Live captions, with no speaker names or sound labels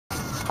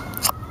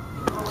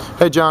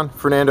Hey John,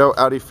 Fernando,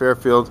 Audi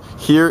Fairfield.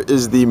 Here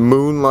is the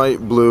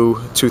Moonlight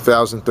Blue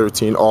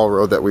 2013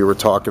 Allroad that we were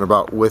talking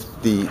about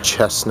with the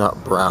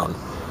chestnut brown.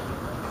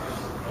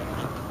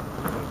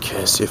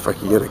 Okay, see if I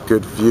can get a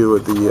good view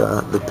of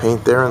the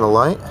paint there in the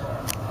light.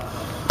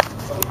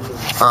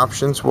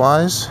 Options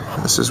wise,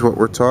 this is what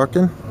we're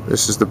talking.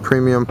 This is the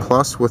Premium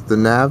Plus with the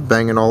nav,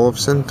 Bang &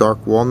 Olufsen,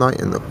 dark walnut,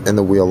 and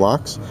the wheel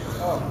locks.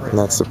 And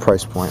that's the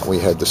price point we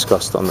had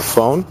discussed on the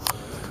phone.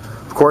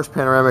 Of course,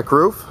 panoramic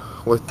roof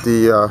with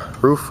the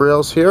roof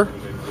rails here.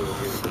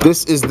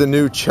 This is the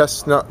new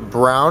chestnut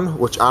brown,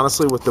 which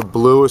honestly with the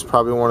blue is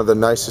probably one of the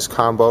nicest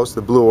combos,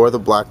 the blue or the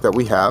black that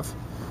we have.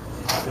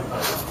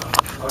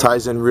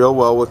 Ties in real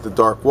well with the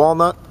dark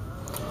walnut.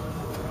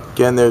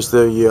 Again, there's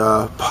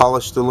the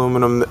polished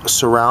aluminum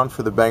surround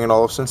for the Bang &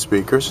 Olufsen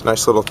speakers.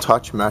 Nice little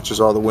touch, matches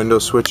all the window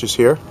switches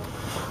here.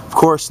 Of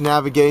course,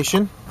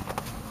 navigation.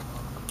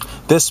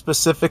 This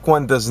specific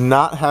one does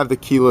not have the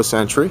keyless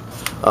entry,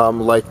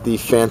 like the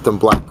Phantom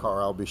black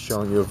car I'll be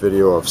showing you a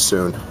video of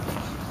soon.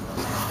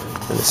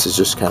 And this is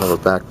just kind of a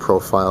back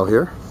profile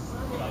here.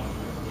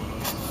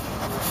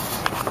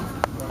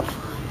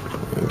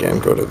 Again,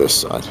 go to this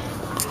side.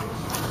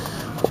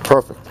 Well,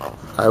 perfect.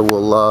 I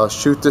will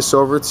shoot this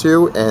over to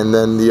you, and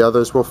then the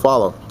others will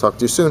follow. Talk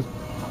to you soon.